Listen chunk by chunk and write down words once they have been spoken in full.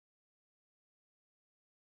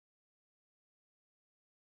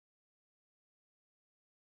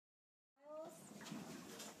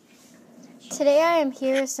Today I am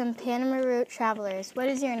here with some Panama Route travelers. What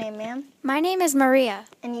is your name, ma'am? My name is Maria.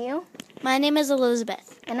 And you? My name is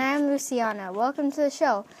Elizabeth. And I am Luciana. Welcome to the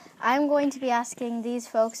show. I'm going to be asking these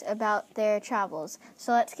folks about their travels.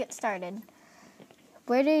 So let's get started.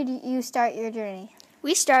 Where did you start your journey?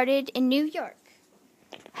 We started in New York.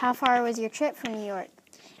 How far was your trip from New York?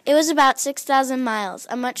 It was about 6,000 miles,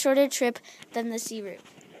 a much shorter trip than the sea route.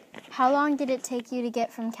 How long did it take you to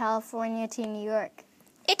get from California to New York?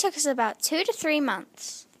 It took us about 2 to 3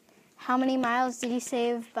 months. How many miles did you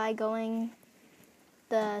save by going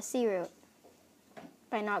the sea route?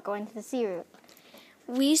 By not going to the sea route?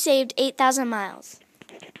 We saved 8,000 miles.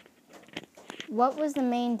 What was the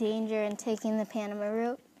main danger in taking the Panama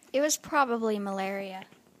Route? It was probably malaria.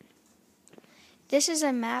 This is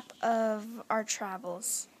a map of our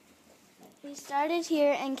travels. We started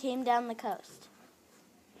here and came down the coast.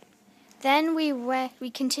 Then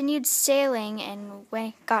we continued sailing and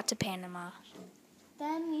got to Panama.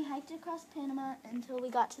 Then we hiked across Panama until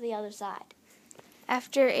we got to the other side.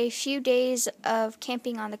 After a few days of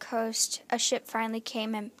camping on the coast, a ship finally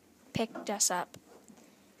came and picked us up.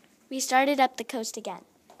 We started up the coast again.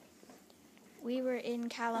 We were in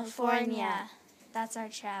California. That's our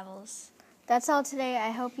travels. That's all today.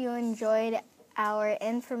 I hope you enjoyed our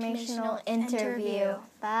informational interview.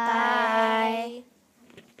 Bye.